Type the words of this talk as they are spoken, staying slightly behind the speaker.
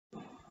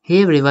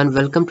Hey everyone,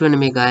 welcome to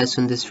Anime Guys.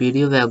 In this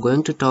video, we are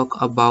going to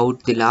talk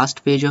about the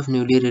last page of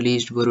newly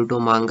released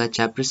Boruto Manga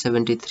Chapter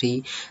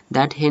 73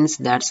 that hints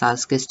that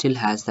Sasuke still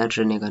has that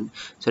Rinnegan.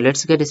 So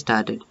let's get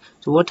started.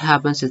 So what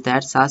happens is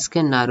that Sasuke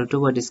and Naruto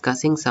were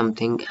discussing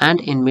something, and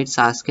in mid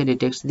Sasuke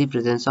detects the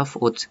presence of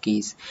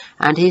Otsukis,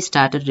 and he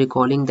started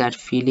recalling that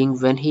feeling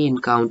when he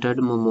encountered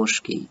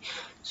Momoshiki.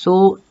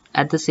 So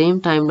at the same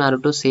time,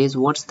 Naruto says,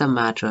 "What's the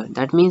matter?"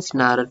 That means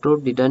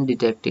Naruto didn't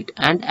detect it.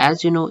 And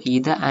as you know,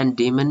 Eida and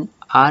Daemon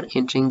are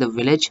entering the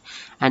village,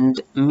 and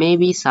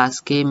maybe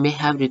Sasuke may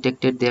have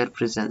detected their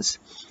presence.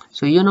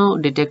 So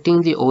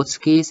detecting the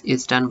Otsukis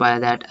is done by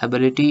that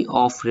ability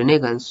of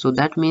Rinnegan. So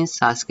that means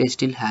Sasuke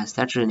still has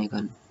that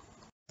Rinnegan.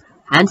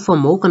 And for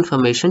more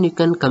confirmation, you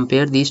can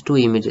compare these two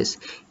images.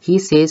 He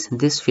says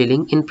this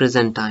feeling in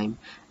present time,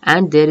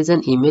 and there is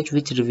an image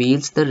which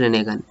reveals the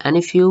Rinnegan. And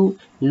if you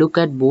look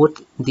at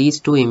both these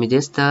two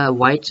images, the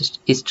white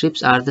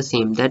strips are the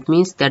same. That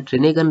means that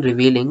Rinnegan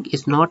revealing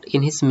is not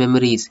in his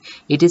memories,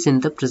 it is in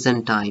the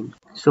present time.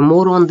 So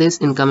more on this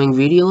in coming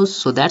videos.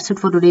 So that's it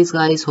for today's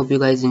guys. Hope you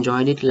guys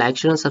enjoyed it. Like,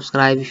 share and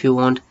subscribe if you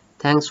want.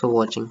 Thanks for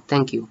watching.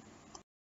 Thank you.